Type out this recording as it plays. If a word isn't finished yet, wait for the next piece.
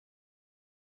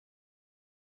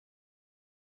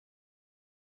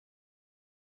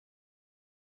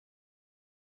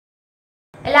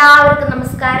എല്ലാവർക്കും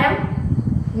നമസ്കാരം.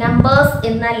 നമ്പേഴ്സ്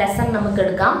എന്ന ലെസൺ നമുക്ക്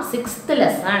എടുക്കാം. 6th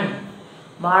lesson.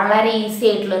 വളരെ ഈസി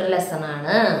ആയിട്ടുള്ള ഒരു ലെസൺ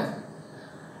ആണ്.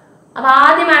 അപ്പോൾ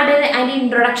ആദ്യമായിട്ട് അതിന്റെ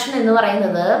ഇൻട്രൊഡക്ഷൻ എന്ന്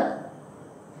പറയുന്നത്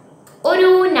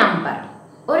ഒരു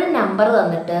നമ്പർ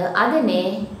തന്നിട്ട് അതിനെ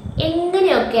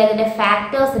എങ്ങനെയൊക്കെ അതിന്റെ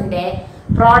ഫാക്ടേഴ്സിന്റെ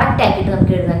പ്രോഡക്റ്റ് ആക്കിയിട്ട്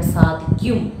നമുക്ക് എഴുതാൻ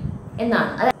സാധിക്കും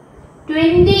എന്നാണ്.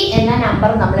 20 എന്ന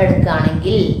നമ്പർ നമ്മൾ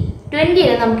എടുക്കുകയാണെങ്കിൽ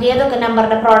 20 നമുക്ക് ഏതൊക്കെ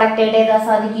നമ്പറിന്റെ പ്രോഡക്റ്റ് ആയിട്ട് എഴുതാൻ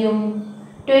സാധിക്കും?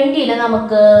 20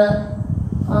 നമുക്ക്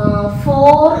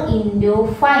 4 into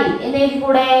 5 എന്നെഴുതി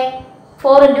കൂടെ.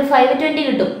 4 into 5 20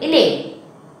 കിട്ടും ഇല്ലേ?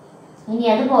 ഇനി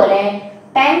അതുപോലെ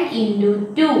 10 into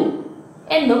 2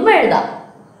 എന്നും എഴുതാം.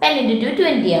 10 into 2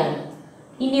 20 ആണ്.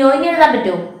 ഇനി എഴുതാൻ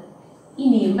പറ്റുമോ?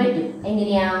 ഇനിയും പറ്റും.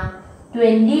 എങ്ങനെയാ?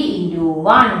 20 into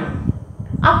 1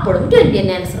 അപ്പോഴും 20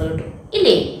 തന്നെ ആൻസർ കിട്ടും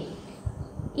ഇല്ലേ?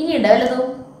 ഇനി ഉണ്ടാവല്ലോ.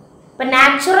 ഇപ്പം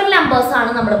നാച്ചുറൽ നമ്പേഴ്സ്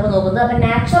ആണ് നമ്മളിപ്പോൾ നോക്കുന്നത്. അപ്പം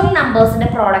നാച്ചുറൽ നമ്പേഴ്സിന്റെ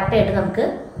പ്രോഡക്റ്റ് ആയിട്ട് നമുക്ക്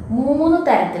 3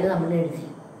 തരത്തിൽ നമ്മൾ എഴുതി.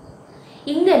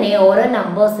 ഇങ്ങനെ ഓരോ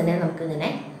നമ്പേഴ്സിനെ നമുക്ക് ഇങ്ങനെ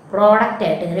പ്രോഡക്റ്റ്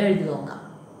ആയിട്ട് ഇങ്ങനെ എഴുതി നോക്കാം.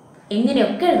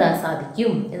 എങ്ങനെയൊക്കെ എഴുതാൻ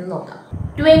സാധിക്കും എന്ന് നോക്കാം.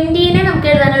 20 നമുക്ക്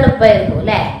എഴുതാൻ എളുപ്പമായിരുന്നു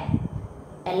അല്ലേ?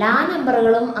 എല്ലാ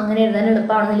നമ്പറുകളും അങ്ങനെ എഴുതാൻ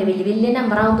എളുപ്പമാണെന്നില്ല. വലിയ വലിയ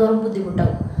നമ്പർ ആകും തോറും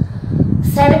ബുദ്ധിമുട്ടാവും.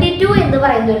 72 എന്ന്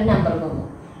പറയുന്ന ഒരു നമ്പർ തോന്നും.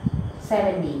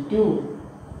 72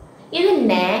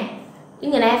 ഇതിനെ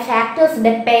ഇങ്ങനെ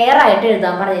ഫാക്ടേഴ്സിന്റെ പെയർ ആയിട്ട്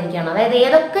എഴുതാൻ പറഞ്ഞിരിക്കുകയാണ്. അതായത്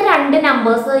ഏതൊക്കെ 2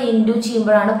 നമ്പേഴ്സ് ഇൻറ്റു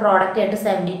ചെയ്യുമ്പോഴാണ് പ്രോഡക്റ്റ് ആയിട്ട്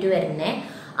 72 വരുന്നത്,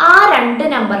 ആ 2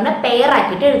 നമ്പറിനെ പെയർ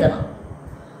ആക്കിയിട്ട് എഴുതണം.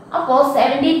 അപ്പോൾ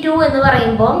 72 എന്ന്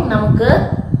പറയുമ്പോൾ നമുക്ക്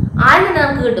ആദ്യം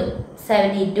നമുക്ക് കിട്ടും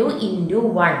 72 into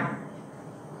 1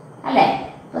 അല്ലേ?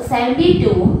 അപ്പോൾ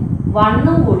 72ഉം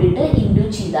 1ഉം കൂടിയിട്ട് ഇൻറ്റു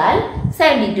ചെയ്താൽ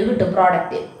 72 കിട്ടും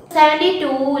പ്രോഡക്റ്റ്.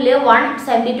 72ല് 1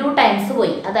 72 ടൈംസ്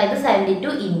പോയി. അതായത് 72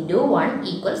 into 1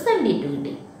 = 72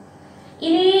 കിട്ടി.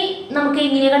 ഇനി നമുക്ക്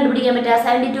ഇങ്ങനെ കണ്ടുപിടിക്കാൻ പറ്റുക.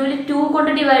 72ൽ 2 കൊണ്ട്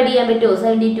ഡിവൈഡ് ചെയ്യാൻ പറ്റുമോ?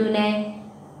 72നെ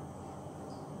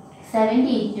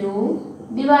 72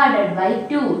 ഡിവൈഡഡ് ബൈ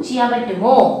 2 ചെയ്യാൻ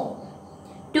പറ്റുമോ?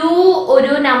 2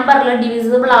 ഒരു നമ്പറിൽ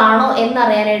ഡിവിസിബിൾ ആണോ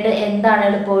എന്നറിയാനായിട്ട് എന്താണ്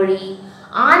എളുപ്പവഴി?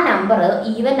 ആ നമ്പർ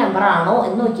ഈവൻ നമ്പർ ആണോ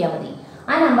എന്ന് നോക്കിയാൽ മതി.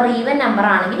 ആ നമ്പർ ഈവൻ നമ്പർ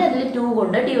ആണെങ്കിൽ അതിൽ 2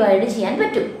 കൊണ്ട് ഡിവൈഡ് ചെയ്യാൻ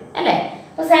പറ്റും അല്ലേ?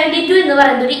 അപ്പോൾ 72 എന്ന്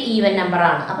പറയുന്നത് ഒരു ഈവൻ നമ്പർ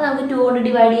ആണ്. അപ്പോൾ നമുക്ക് 2 കൊണ്ട്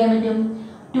ഡിവൈഡ് ചെയ്യാൻ പറ്റും.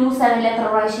 2 7ൽ എത്ര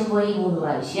പ്രാവശ്യം പോയി? 3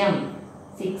 പ്രാവശ്യം.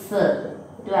 6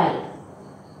 12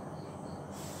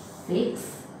 6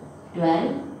 12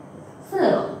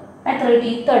 0 എത്ര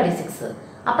കിട്ടി? 36.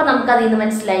 അപ്പം നമുക്ക് അതിൽ നിന്ന്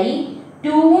മനസ്സിലായി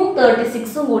 2ഉം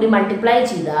 36ഉം കൂടി മൾട്ടിപ്ലൈ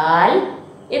ചെയ്താൽ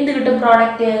എന്ത് കിട്ടും?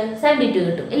 പ്രോഡക്റ്റ് 72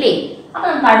 കിട്ടും ഇല്ലേ? അപ്പം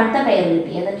നമുക്ക് അടുത്ത പെയർ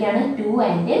കിട്ടി. ഏതൊക്കെയാണ്? 2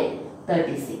 and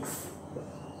 36.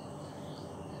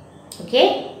 ഓക്കെ,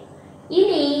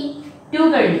 ഇനി 2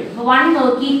 കഴിഞ്ഞു. 1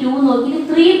 നോക്കി, 2 നോക്കി,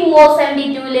 3 പോവോ?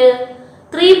 72ല്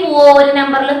 3 പോവോ? ഒരു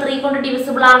നമ്പറിൽ 3 കൊണ്ട്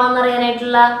ഡിവിസിബിൾ ആണോ എന്ന്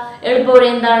അറിയാനായിട്ടുള്ള എളുപ്പവഴി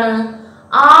എന്താണ്?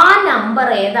 ആ നമ്പർ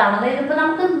ഏതാണ്? അതായത് ഇപ്പൊ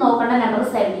നമുക്ക് നോക്കേണ്ട നമ്പർ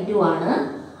 72 ആണ്.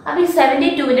 അപ്പൊ ഈ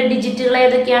 72വിന്റെ ഡിജിറ്റുകൾ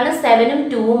ഏതൊക്കെയാണ്? 7ഉം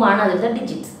 2ഉം ആണ് അതിലത്തെ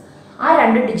ഡിജിറ്റ്സ്. ആ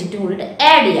 2 ഡിജിറ്റും കൂടിയിട്ട്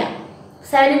ആഡ് ചെയ്യാം.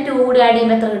 7ഉം 2ഉം കൂടി ആഡ്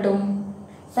ചെയ്യുമ്പോൾ എത്ര കിട്ടും?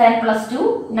 7 + 2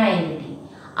 9 കിട്ടി.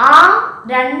 ആ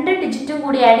 2 ഡിജിറ്റും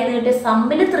കൂടി ആഡ് ചെയ്ത് കിട്ടിയ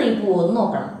സമ്മിൽ 3 പോവോ എന്ന്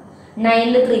നോക്കണം.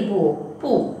 9ൽ 3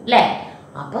 പോവും അല്ലേ?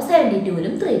 അപ്പൊ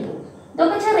 72ലും 3 പോവും.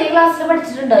 ഇതൊക്കെ ചെറിയ ക്ലാസ്സിൽ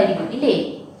പഠിച്ചിട്ടുണ്ടായിരിക്കും ഇല്ലേ?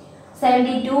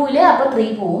 72ല് അപ്പൊ 3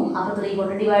 പോവും. അപ്പൊ 3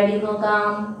 കൊണ്ട് ഡിവൈഡ് ചെയ്ത് നോക്കാം.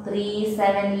 3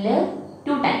 7ൽ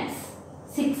 2 ടൈംസ്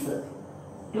 6.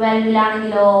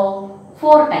 12ലാണെങ്കിലോ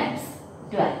 4 ടൈംസ്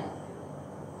 12.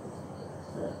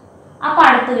 അപ്പൊ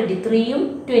അടുത്ത് കിട്ടി 3ഉം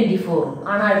 24ഉം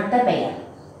ആണ് അടുത്ത പെയർ.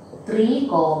 3,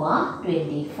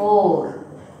 24.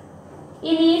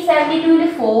 ഇനി 72ല്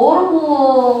 4 പോവോ?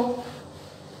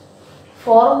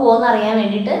 4 പോവെന്ന് അറിയാൻ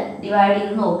വേണ്ടിയിട്ട് ഡിവൈഡ്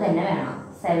ചെയ്ത് നോക്കുക തന്നെ വേണം.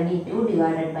 72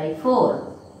 ഡിവൈഡഡ് ബൈ 4.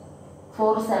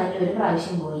 4 7ൽ ഒരു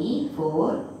പ്രാവശ്യം പോയി 4.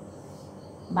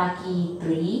 ബാക്കി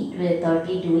 3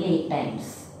 32ൽ 8 ടൈംസ്.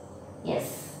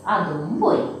 യെസ്, അതും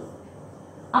പോയി.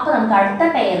 അപ്പൊ നമുക്ക് അടുത്ത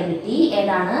പെയർ കിട്ടി.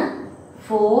 ഏതാണ്?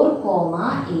 4,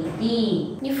 18.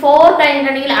 ഇനി 4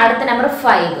 കഴിഞ്ഞിട്ടുണ്ടെങ്കിൽ അടുത്ത നമ്പർ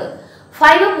 5.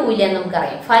 5 പോവില്ല എന്ന്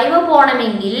നമുക്കറിയാം. 5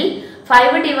 പോകണമെങ്കിൽ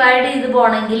 5 ഡിവൈഡ് ചെയ്ത്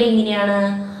പോകണമെങ്കിൽ എങ്ങനെയാണ്?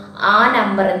 ആ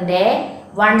നമ്പറിന്റെ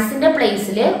വൺസിന്റെ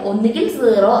പ്ലേസിൽ ഒന്നുകിൽ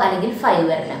 0 അല്ലെങ്കിൽ 5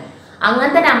 വരണം.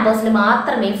 അങ്ങനത്തെ നമ്പേഴ്സിൽ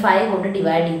മാത്രമേ 5 കൊണ്ട്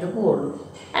ഡിവൈഡ് ചെയ്ത് പോവുള്ളൂ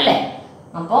അല്ലേ?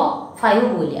 അപ്പോൾ 5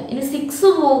 പോവില്ല. ഇനി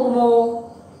 6 പോകുമോ?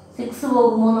 6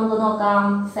 പോകുമോ നമുക്ക് നോക്കാം.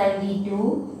 72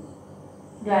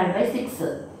 ഡിവൈഡ് ബൈ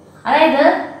 6. അതായത്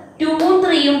 2ഉം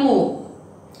 3ഉം പോവും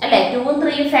അല്ലേ? 2ഉം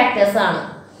 3ഉം ഫാക്ടേഴ്സ് ആണ്.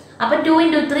 അപ്പൊ 2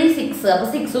 into 3 6. അപ്പൊ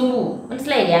 6ഉം പോവും.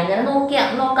 മനസ്സിലായില്ലേ? അങ്ങനെ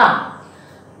നോക്കാം.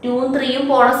 2ഉം 3ഉം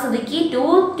പോണ സ്ഥിതിക്ക്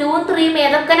 2ഉം 3ഉം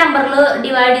ഏതൊക്കെ നമ്പറിൽ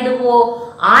ഡിവൈഡ് ചെയ്ത് പോവോ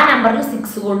ആ നമ്പറിൽ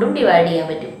 6 കൊണ്ടും ഡിവൈഡ് ചെയ്യാൻ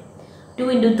പറ്റും. 2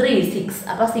 into 3 6.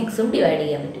 അപ്പൊ 6ഉം ഡിവൈഡ്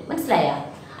ചെയ്യാൻ പറ്റും. മനസ്സിലായ?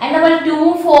 അതേപോലെ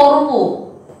 2ഉം 4ഉം പോവും.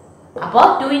 അപ്പോൾ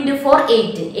 2 into 4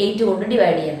 8. 8 കൊണ്ട്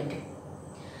ഡിവൈഡ് ചെയ്യാൻ പറ്റും.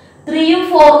 3ഉം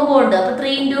 4ഉം കൊണ്ട് അപ്പോൾ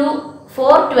 3 into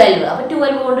 4 12. അപ്പോൾ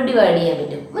 12 കൊണ്ട് ഡിവൈഡ് ചെയ്യാൻ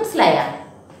പറ്റും. മനസ്സിലായോ?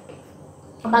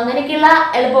 അപ്പം അങ്ങനെയൊക്കെയുള്ള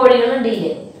എളുപ്പ വഴികളുണ്ട്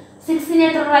ഇതിൽ. 6ന്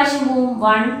എത്ര പ്രാവശ്യം പോവും?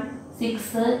 1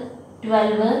 6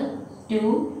 12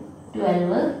 2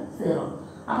 12 0.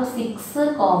 അപ്പോൾ 6,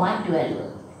 12.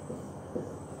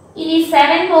 ഇനി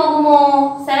 7 പോകുമോ?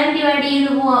 7 ഡിവൈഡ്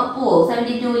ചെയ്ത് പോവോ?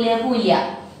 72 പോവില്ല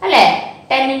അല്ലേ?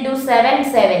 10 into 7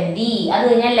 70. അത്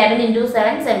കഴിഞ്ഞാൽ 11 into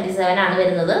 7 77 ആണ്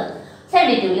വരുന്നത്.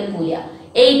 72 പോവില്ല.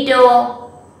 8ഓ?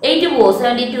 8 പോവോ?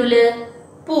 72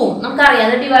 പോവും. നമുക്കറിയാം,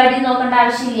 അത് ഡിവൈഡ് ചെയ്ത് നോക്കേണ്ട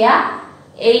ആവശ്യമില്ല.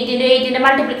 8 into 8ന്റെ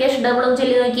മൾട്ടിപ്ലിക്കേഷൻ ഡബിൾ ഒന്ന്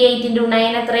ചൊല്ലി നോക്കി. 8 into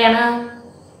 9 എത്രയാണ്?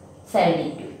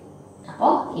 72.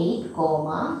 അപ്പോൾ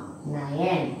 8,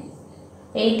 9.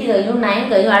 8 കഴിഞ്ഞു, 9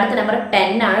 കഴിഞ്ഞു. അടുത്ത നമ്പർ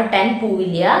 10 ആണ്. 10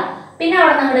 പോവില്ല. പിന്നെ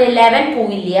അവിടെ നമ്മുടെ 11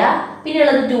 പോവില്ല. പിന്നെ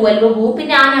ഉള്ളത് 12 പോവും.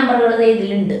 പിന്നെ ആ നമ്പറുകൾ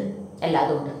ഇതിലുണ്ട്,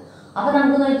 എല്ലാതും ഉണ്ട്. അപ്പൊ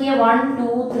നമുക്ക് നോക്കിയാൽ 1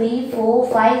 2 3 4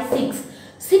 5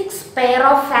 6 പെയർ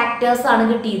ഓഫ് ഫാക്ടേഴ്സ് ആണ്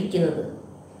കിട്ടിയിരിക്കുന്നത്.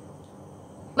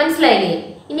 മനസ്സിലായില്ലേ?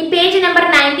 ഇനി പേജ് നമ്പർ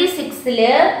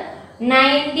 96ല്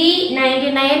 90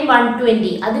 99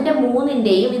 120 അതിന്റെ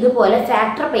മൂന്നിന്റെയും ഇതുപോലെ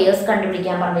ഫാക്ടർ പെയർസ്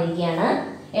കണ്ടുപിടിക്കാൻ പറഞ്ഞിരിക്കുകയാണ്.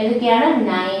 ഏതൊക്കെയാണ്?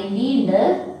 90 ഉണ്ട്,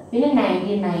 പിന്നെ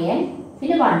 99,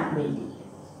 പിന്നെ 120.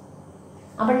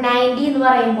 അപ്പൊ 90 എന്ന്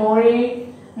പറയുമ്പോൾ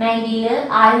 90ല്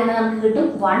ആദ്യം തന്നെ നമുക്ക് കിട്ടും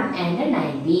 1 and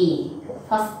 90.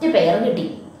 ഫസ്റ്റ് പെയർ കിട്ടി.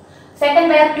 സെക്കൻഡ്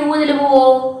പെയർ 2 ഇതിൽ പോവോ?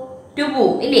 2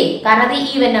 പോവും ഇല്ലേ? കാരണം അത്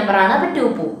ഈവൻ നമ്പർ ആണ്. അപ്പൊ 2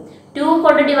 പോവും. 2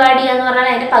 കൊണ്ട് ഡിവൈഡ് ചെയ്യാന്ന് പറഞ്ഞാൽ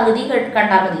അതിന്റെ പകുതി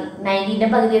കണ്ടാൽ മതി. 90ന്റെ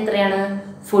പകുതി എത്രയാണ്?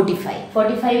 45.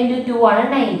 45 into 2 ആണ്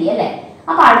 90 അല്ലേ?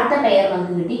 അപ്പൊ അടുത്ത പെയർ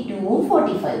നമുക്ക് കിട്ടി 2ഉം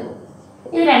 45ഉം.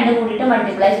 ഇത് രണ്ടും കൂടിയിട്ട്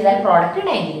മൾട്ടിപ്ലൈ ചെയ്താൽ പ്രോഡക്റ്റ്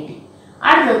 90 കിട്ടി.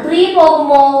 അടുത്ത് 3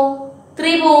 പോകുമോ?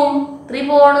 3 പോവും. 3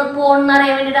 പോകണമെന്ന്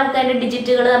അറിയാൻ വേണ്ടിയിട്ട് നമുക്ക് അതിന്റെ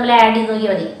ഡിജിറ്റുകൾ നമ്മൾ ആഡ് ചെയ്ത്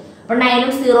നോക്കിയാൽ മതി. അപ്പൊ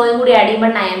 9ഉം 0ഉം കൂടി ആഡ്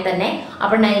ചെയ്യുമ്പോൾ 9 തന്നെ.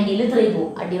 അപ്പൊ 90ൽ 3 പോവും.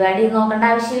 ഡിവൈഡ് ചെയ്ത് നോക്കേണ്ട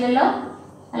ആവശ്യമില്ലല്ലോ.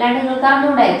 അല്ലാണ്ട് നിങ്ങൾക്ക്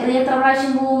അറിഞ്ഞൂടെ 3 എത്ര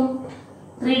പ്രാവശ്യം പോവും?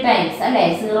 3 times അല്ലേ?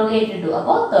 0 കേട്ടിട്ടു.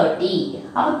 അപ്പോൾ 30.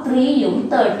 അപ്പൊ 3ഉം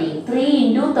 30. 3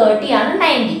 into 30 ആണ്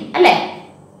 90 അല്ലേ?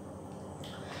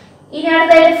 ഇനി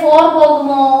അടുത്തായിട്ട് 4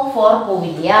 പോകുമോ? 4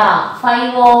 പോവില്ല.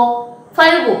 5ഓ?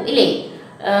 5 പോവും ഇല്ലേ?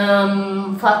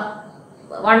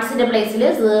 വൺസിന്റെ പ്ലേസിൽ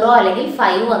 0 അല്ലെങ്കിൽ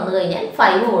 5 വന്നു കഴിഞ്ഞാൽ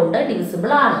 5 കൊണ്ട്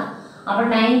ഡിവിസിബിൾ ആണ്. അപ്പൊ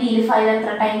 90ൽ 5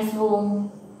 എത്ര ടൈംസ് പോവും?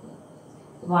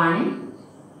 1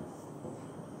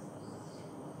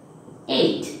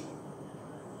 8.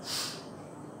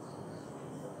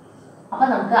 അപ്പൊ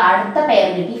നമുക്ക് അടുത്ത പെയർ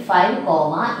കിട്ടി 5,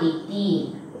 18.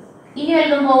 ഇനി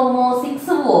വല്ലതും പോകുമോ?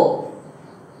 6 പോവോ?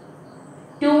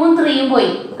 2ഉം 3ഉം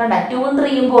പോയി. കണ്ട 2ഉം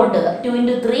 3ഉം പോണ്ട്. 2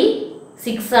 into 3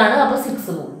 6 ആണ്. അപ്പൊ 6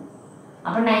 പോവും.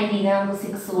 അപ്പൊ 90നെ നമുക്ക്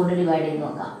 6 കൊണ്ട് ഡിവൈഡ് ചെയ്ത്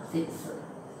നോക്കാം. 6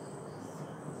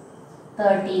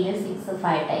 30ൽ 6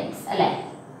 5 ടൈംസ് അല്ലേ?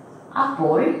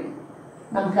 അപ്പോൾ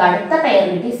നമുക്ക് അടുത്ത പെയർ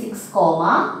കിട്ടി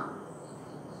 6,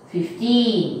 15.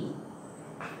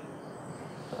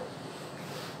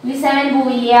 7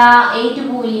 പോവില്ല. 8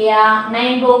 പോവില്ല.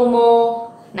 9 പോകുമോ?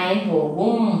 9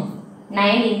 പോകും.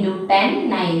 9 into 10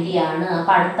 90 ആണ്.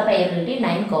 അപ്പൊ അടുത്ത പെയർ കിട്ടി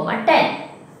 9, 10.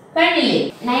 കഴിഞ്ഞില്ലേ?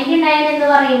 99 എന്ന്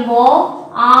പറയുമ്പോ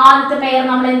ആദ്യത്തെ പെയർ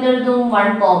നമ്മൾ എന്തെഴുതും?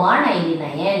 1,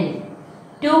 99.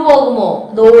 2 പോകുമോ?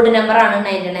 ഓഡ് നമ്പർ ആണ്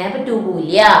 99. അപ്പൊ 2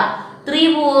 പോവില്ല. 3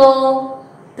 പോവോ?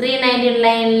 3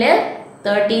 99ല്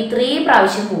 33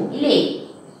 പ്രാവശ്യം പോവും ഇല്ലേ?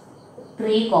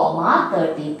 3,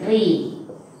 33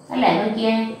 അല്ലേ?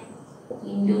 നോക്കിയേ.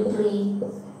 into 3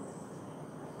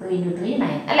 into 3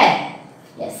 9 അല്ലേ?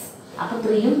 യെസ്. അപ്പൊ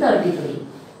 3ഉം 33.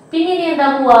 പിന്നെ ഇനി എന്താ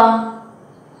പോവാ?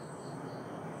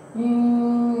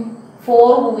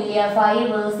 4 പോവില്ല.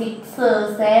 5 6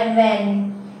 7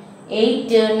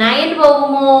 8 9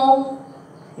 പോകുമോ?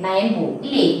 9 പോവും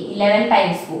ഇല്ലേ? 11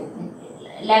 ടൈംസ് പോവും.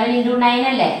 11 into 9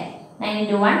 അല്ലേ? 9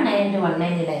 into 1 9 into 1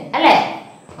 99 അല്ലേ?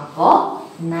 അപ്പോ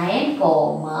 9,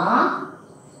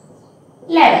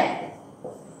 11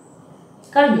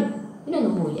 കഴിഞ്ഞു.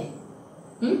 ഇനൊന്നും പോവില്ല.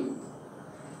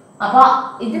 അപ്പൊ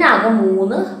ഇതിനകെ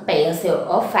 3 പെയർസ്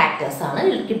ഓഫ് ഫാക്ടേഴ്സ് ആണ്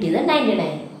കിട്ടിയത് 99.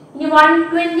 ഇനി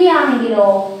 120 ആണെങ്കിലോ?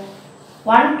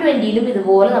 120ലും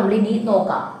ഇതുപോലെ നമ്മൾ ഇനി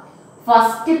നോക്കാം.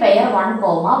 First pair 1,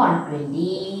 120.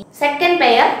 സെക്കൻഡ്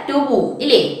പെയർ 2 പോവും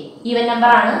ഇല്ലേ? ഈവൻ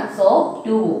നമ്പർ ആണ്. സോ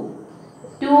 2 പോവും.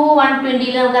 2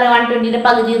 120ൽ നമുക്കറിയാം 120ന്റെ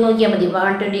പകുതി നോക്കിയാൽ മതി.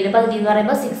 120ന്റെ പകുതി എന്ന്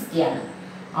പറയുമ്പോൾ 60 ആണ്.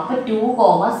 അപ്പൊ 2,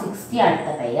 60 അടുത്ത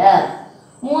പെയർ.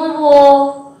 3 പോവോ?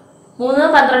 3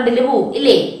 12ൽ പോവും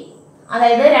ഇല്ലേ?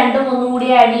 അതായത് 2ഉം 1ഉം കൂടി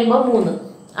ആഡ് ചെയ്യുമ്പോൾ 3.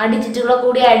 ആ ഡിജിറ്റുകളൊക്കെ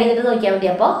കൂടി ആഡ് ചെയ്തിട്ട് നോക്കിയാൽ മതി.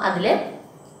 അപ്പോൾ അതില്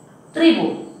 3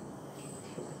 പോവും.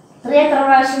 3 എത്ര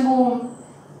പ്രാവശ്യം പോവും?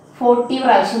 40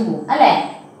 പ്രാവശ്യം പോവും അല്ലേ?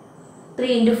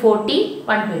 3 into 40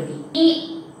 120. ഈ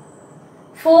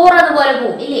 4 അതുപോലെ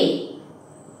പോവും ഇല്ലേ?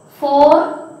 4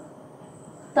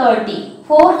 30.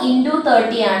 4 into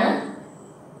 30 ആണ്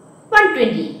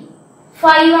 120.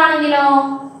 5 ആണെങ്കിലോ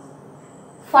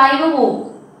 5 പോവും.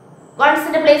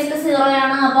 വൺസിന്റെ പ്ലേസിൽ 0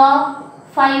 ആണ്. അപ്പൊ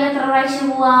 5 എത്ര പ്രാവശ്യം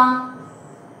പോവാ?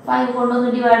 5 കൊണ്ടൊന്ന്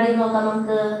ഡിവൈഡ് ചെയ്ത് നോക്കാം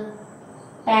നമുക്ക്.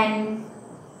 10,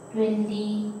 20,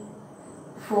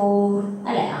 4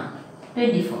 അല്ലേ?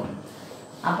 24.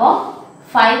 അപ്പോ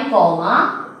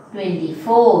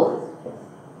 5,24.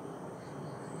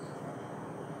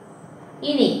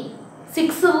 ഇനി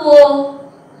 6 പോവോ?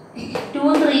 2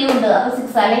 3 ഉണ്ട്. അപ്പൊ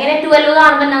 6 അല്ലെങ്കിൽ 12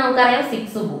 കാണുമ്പോൾ നമുക്കറിയാം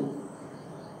 6 പോവും.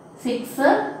 6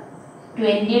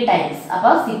 20 ടൈംസ്. അപ്പൊ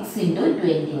 6 ×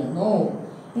 20 വന്നു.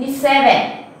 ഇനി 7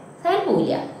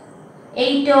 പോവില്ല.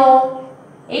 8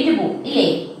 പോവും ഇല്ലേ?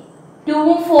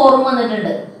 2ഉം 4ഉം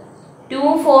വന്നിട്ടുണ്ട്.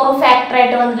 2ഉം 4ഉം ഫാക്ടർ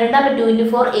ആയിട്ട് വന്നിട്ടുണ്ട്. അപ്പൊ 2 ×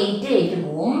 4 8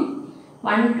 പോവും.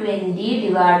 120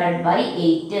 ഡിവൈഡഡ് ബൈ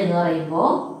 8 എന്ന് പറയുമ്പോൾ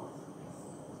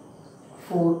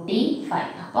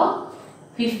 45. അപ്പൊ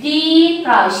 15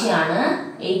 പ്രാവശ്യമാണ്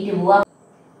 8 പോവുക.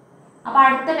 അപ്പൊ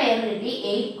അടുത്ത പേര് കിട്ടി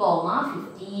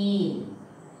 8,15.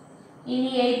 ഇനി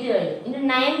 8 കഴിഞ്ഞു. ഇനി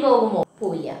 9 പോകുമോ?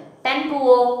 പോവില്ല. 10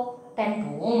 പോവോ? 10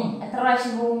 പോവും. എത്ര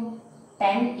പ്രാവശ്യം പോവും?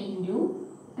 10 ×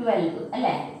 12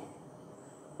 അല്ലേ?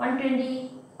 120.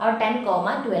 അവിടെ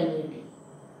 10,12 കിട്ടി.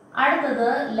 അടുത്തത്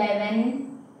 11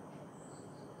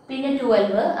 പിന്നെ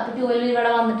 12. അപ്പൊ 12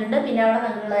 ഇവിടെ വന്നിട്ടുണ്ട്. പിന്നെ അവിടെ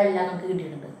തന്നിട്ടുള്ളതെല്ലാം നമുക്ക്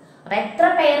കിട്ടിയിട്ടുണ്ട്. അപ്പൊ എത്ര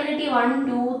പെയർ കിട്ടി? 1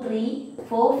 2 3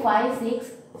 4 5 6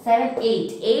 7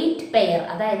 8 പെയർ.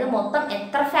 അതായത് മൊത്തം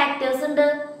എത്ര ഫാക്ടേഴ്സ് ഉണ്ട്?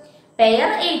 പെയർ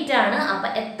 8 ആണ്. അപ്പൊ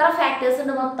എത്ര ഫാക്ടേഴ്സ്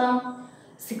ഉണ്ട് മൊത്തം?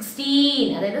 16.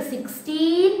 അതായത്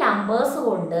 16 നമ്പേഴ്സ്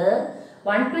കൊണ്ട്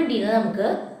 120 നമുക്ക്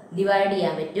ഡിവൈഡ്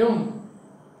ചെയ്യാൻ പറ്റും.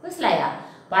 മനസ്സിലായ?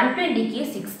 120ക്ക്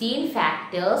 16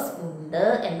 ഫാക്ടേഴ്സ് ഉണ്ട്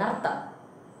എന്നർത്ഥം.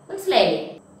 മനസ്സിലായില്ലേ?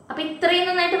 അപ്പൊ ഇത്രയും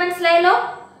നന്നായിട്ട് മനസ്സിലായല്ലോ.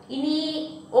 ഇനി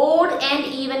ഓഡ് ആൻഡ്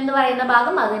ഈവൻ എന്ന് പറയുന്ന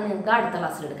ഭാഗം അത് നിങ്ങൾക്ക് അടുത്ത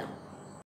ക്ലാസ്സിൽ എടുക്കാം.